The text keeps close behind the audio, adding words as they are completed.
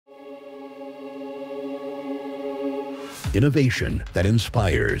innovation that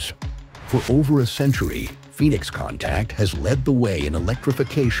inspires. For over a century, Phoenix Contact has led the way in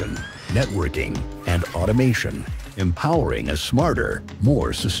electrification, networking, and automation, empowering a smarter,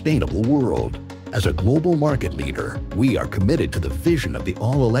 more sustainable world. As a global market leader, we are committed to the vision of the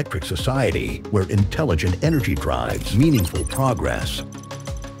all-electric society where intelligent energy drives meaningful progress.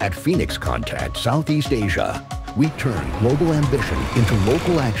 At Phoenix Contact Southeast Asia, we turn global ambition into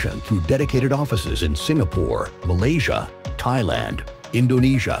local action through dedicated offices in Singapore, Malaysia, Thailand,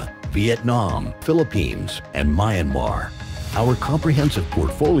 Indonesia, Vietnam, Philippines, and Myanmar. Our comprehensive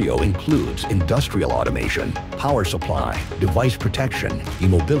portfolio includes industrial automation, power supply, device protection,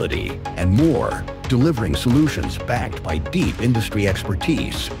 e-mobility, and more, delivering solutions backed by deep industry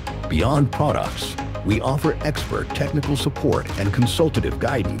expertise. Beyond products, we offer expert technical support and consultative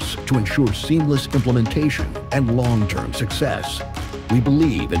guidance to ensure seamless implementation and long-term success. We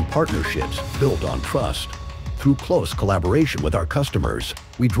believe in partnerships built on trust. Through close collaboration with our customers,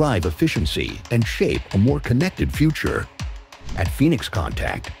 we drive efficiency and shape a more connected future. At Phoenix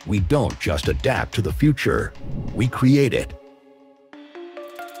Contact, we don't just adapt to the future, we create it.